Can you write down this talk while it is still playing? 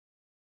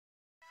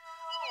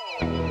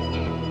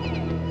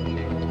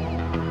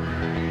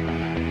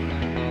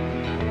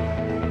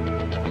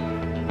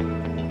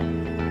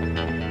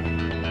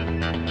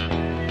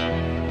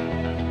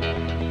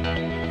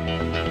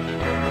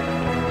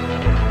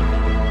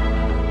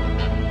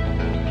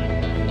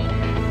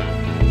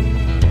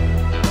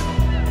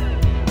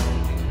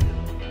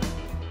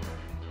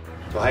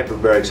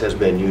Hyperbarics has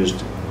been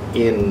used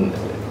in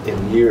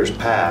years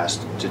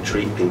past to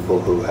treat people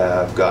who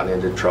have gotten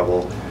into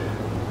trouble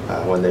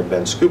when they've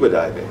been scuba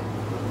diving.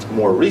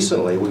 More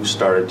recently, we've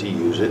started to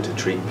use it to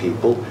treat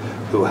people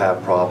who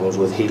have problems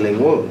with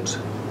healing wounds.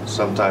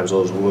 Sometimes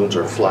those wounds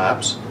are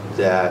flaps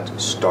that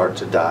start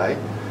to die.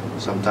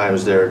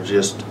 Sometimes they're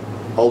just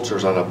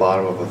ulcers on the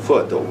bottom of a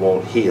foot that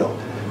won't heal.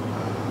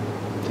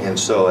 And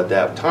so at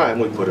that time,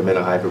 we put them in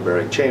a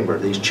hyperbaric chamber.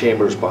 These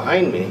chambers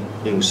behind me,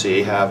 you can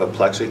see, have a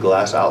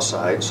plexiglass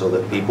outside so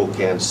that people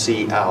can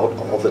see out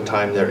all the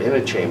time they're in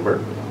a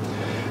chamber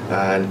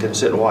and can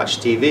sit and watch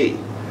TV.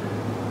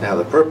 Now,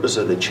 the purpose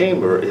of the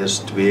chamber is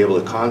to be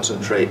able to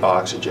concentrate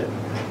oxygen.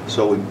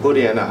 So we put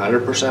in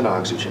 100%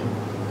 oxygen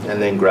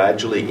and then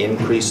gradually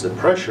increase the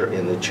pressure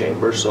in the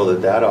chamber so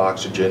that that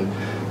oxygen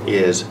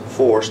is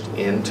forced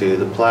into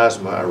the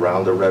plasma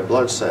around the red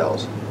blood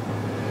cells.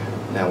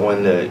 Now,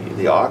 when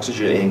the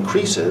oxygen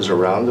increases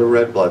around the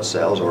red blood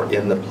cells or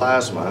in the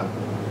plasma,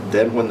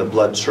 then when the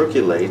blood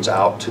circulates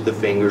out to the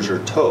fingers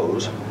or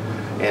toes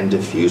and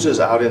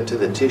diffuses out into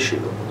the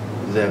tissue,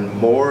 then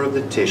more of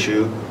the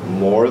tissue,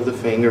 more of the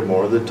finger,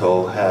 more of the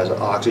toe has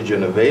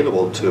oxygen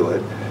available to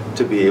it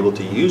to be able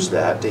to use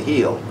that to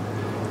heal.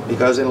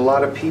 Because in a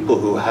lot of people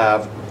who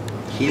have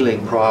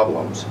healing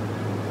problems,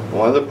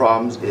 one of the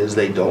problems is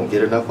they don't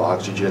get enough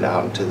oxygen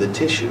out into the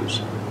tissues.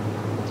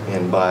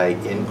 And by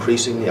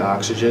increasing the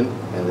oxygen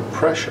and the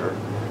pressure,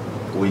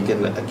 we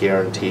can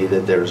guarantee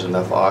that there's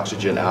enough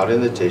oxygen out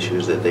in the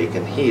tissues that they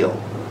can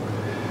heal.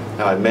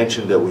 Now, I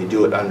mentioned that we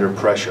do it under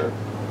pressure,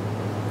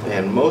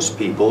 and most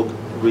people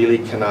really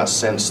cannot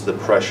sense the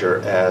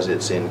pressure as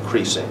it's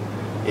increasing.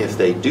 If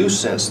they do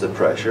sense the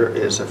pressure,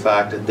 it's the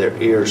fact that their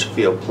ears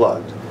feel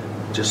plugged.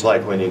 Just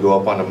like when you go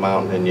up on a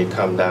mountain and you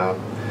come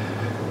down,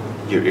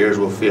 your ears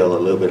will feel a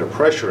little bit of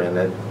pressure in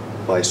it.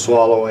 By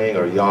swallowing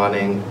or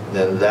yawning,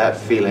 then that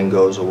feeling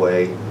goes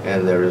away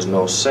and there is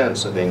no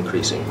sense of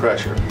increasing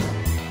pressure.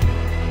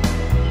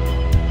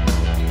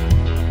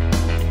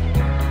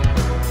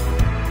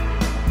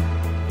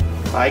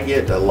 I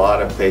get a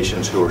lot of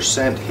patients who are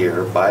sent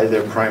here by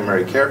their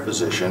primary care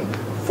physician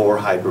for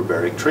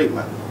hyperbaric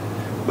treatment.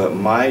 But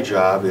my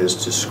job is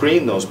to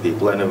screen those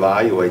people and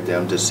evaluate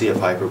them to see if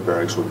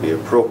hyperbarics would be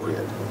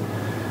appropriate.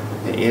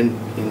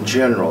 In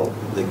general,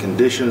 the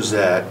conditions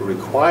that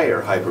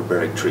require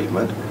hyperbaric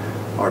treatment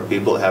are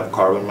people that have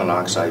carbon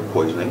monoxide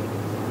poisoning,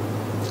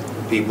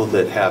 people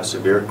that have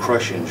severe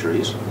crush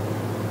injuries,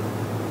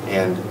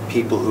 and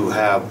people who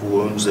have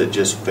wounds that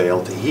just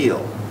fail to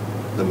heal.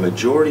 The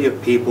majority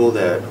of people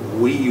that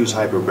we use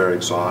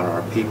hyperbarics on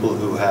are people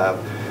who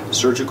have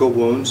surgical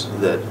wounds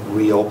that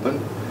reopen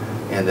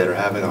and that are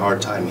having a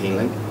hard time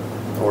healing,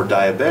 or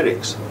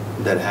diabetics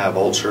that have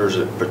ulcers,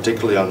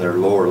 particularly on their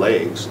lower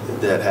legs,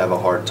 that have a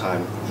hard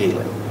time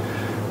healing.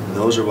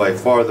 Those are by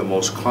far the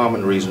most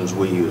common reasons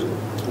we use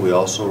it. We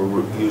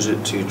also use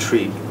it to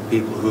treat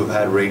people who have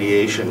had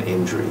radiation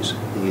injuries,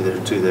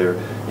 either to their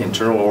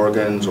internal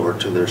organs or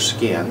to their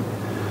skin,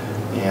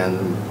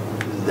 and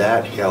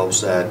that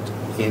helps that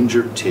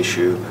injured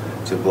tissue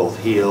to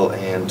both heal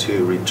and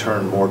to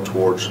return more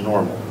towards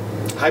normal.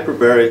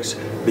 Hyperbarics,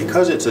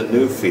 because it's a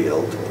new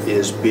field,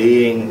 is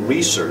being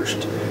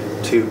researched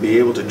to be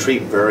able to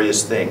treat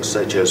various things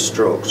such as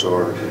strokes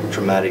or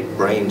traumatic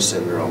brain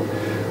syndrome.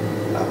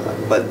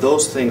 But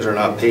those things are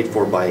not paid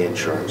for by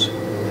insurance.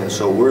 And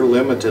so we're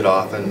limited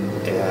often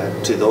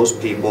to those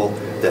people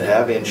that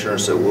have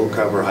insurance that will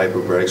cover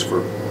hyperbarics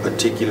for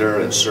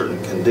particular and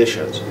certain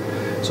conditions.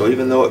 So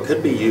even though it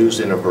could be used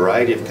in a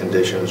variety of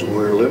conditions,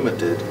 we're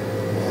limited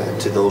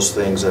to those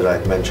things that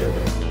I've mentioned.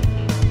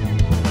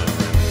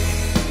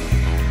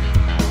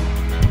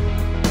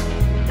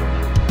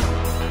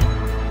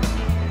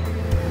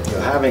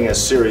 Having a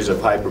series of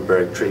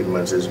hyperbaric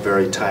treatments is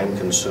very time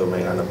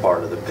consuming on the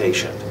part of the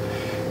patient,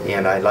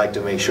 and I'd like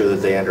to make sure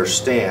that they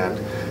understand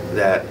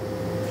that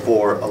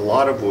for a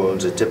lot of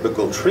wounds a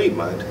typical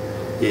treatment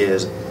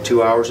is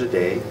 2 hours a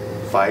day,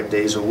 5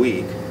 days a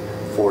week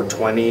for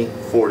 20,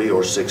 40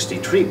 or 60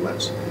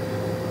 treatments.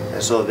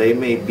 And so they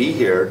may be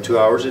here 2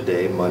 hours a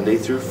day, Monday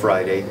through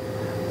Friday,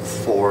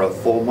 for a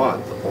full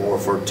month or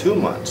for 2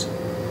 months.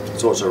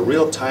 So it's a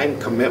real time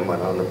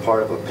commitment on the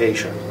part of a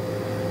patient.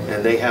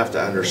 And they have to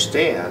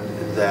understand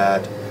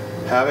that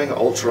having an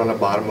ulcer on the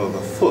bottom of a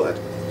foot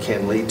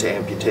can lead to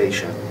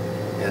amputation,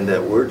 and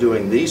that we're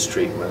doing these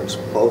treatments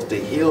both to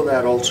heal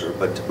that ulcer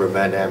but to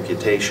prevent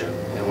amputation.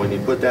 And when you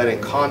put that in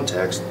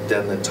context,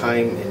 then the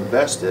time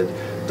invested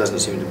doesn't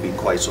seem to be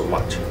quite so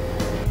much.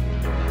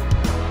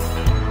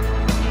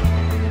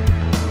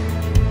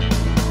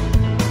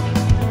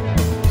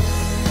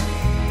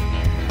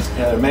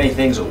 There are many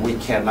things that we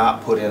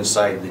cannot put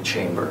inside the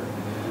chamber.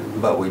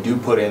 but we do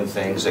put in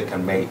things that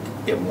can make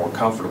it more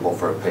comfortable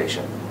for a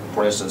patient.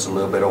 For instance, a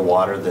little bit of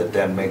water that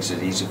then makes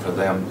it easy for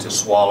them to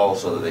swallow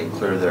so that they can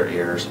clear their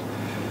ears.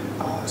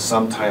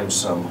 Sometimes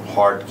some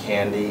hard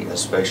candy,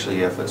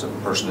 especially if a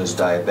person is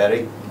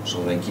diabetic,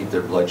 so they can keep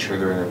their blood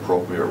sugar in an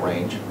appropriate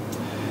range.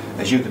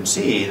 As you can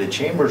see, the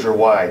chambers are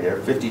wide. They're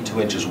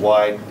 52 inches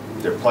wide.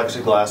 They're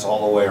plexiglass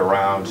all the way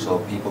around so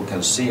people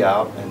can see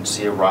out and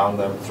see around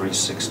them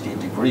 360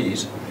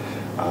 degrees,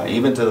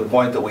 even to the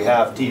point that we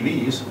have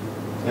TVs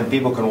and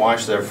people can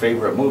watch their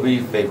favorite movie,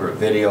 favorite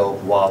video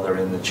while they're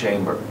in the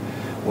chamber.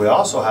 We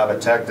also have a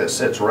tech that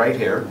sits right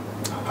here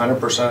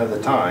 100% of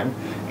the time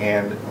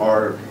and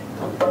are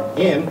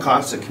in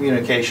constant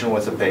communication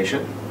with the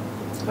patient.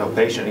 The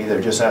patient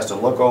either just has to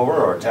look over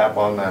or tap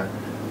on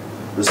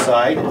the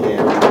side,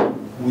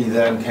 and we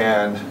then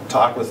can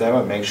talk with them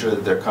and make sure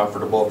that they're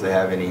comfortable if they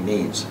have any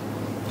needs.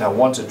 Now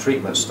once a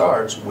treatment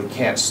starts, we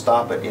can't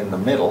stop it in the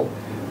middle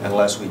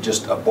unless we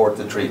just abort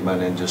the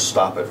treatment and just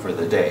stop it for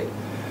the day.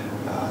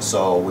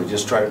 So we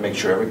just try to make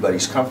sure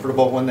everybody's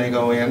comfortable when they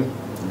go in,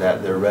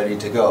 that they're ready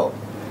to go.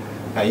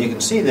 Now you can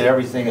see that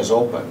everything is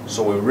open,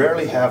 so we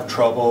rarely have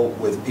trouble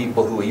with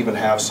people who even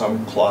have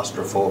some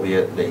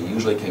claustrophobia. They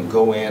usually can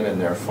go in and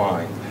they're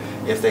fine.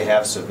 If they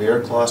have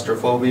severe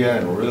claustrophobia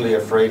and really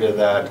afraid of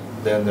that,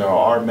 then there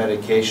are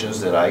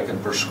medications that I can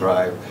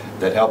prescribe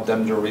that help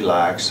them to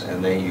relax,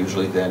 and they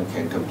usually then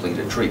can complete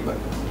a treatment.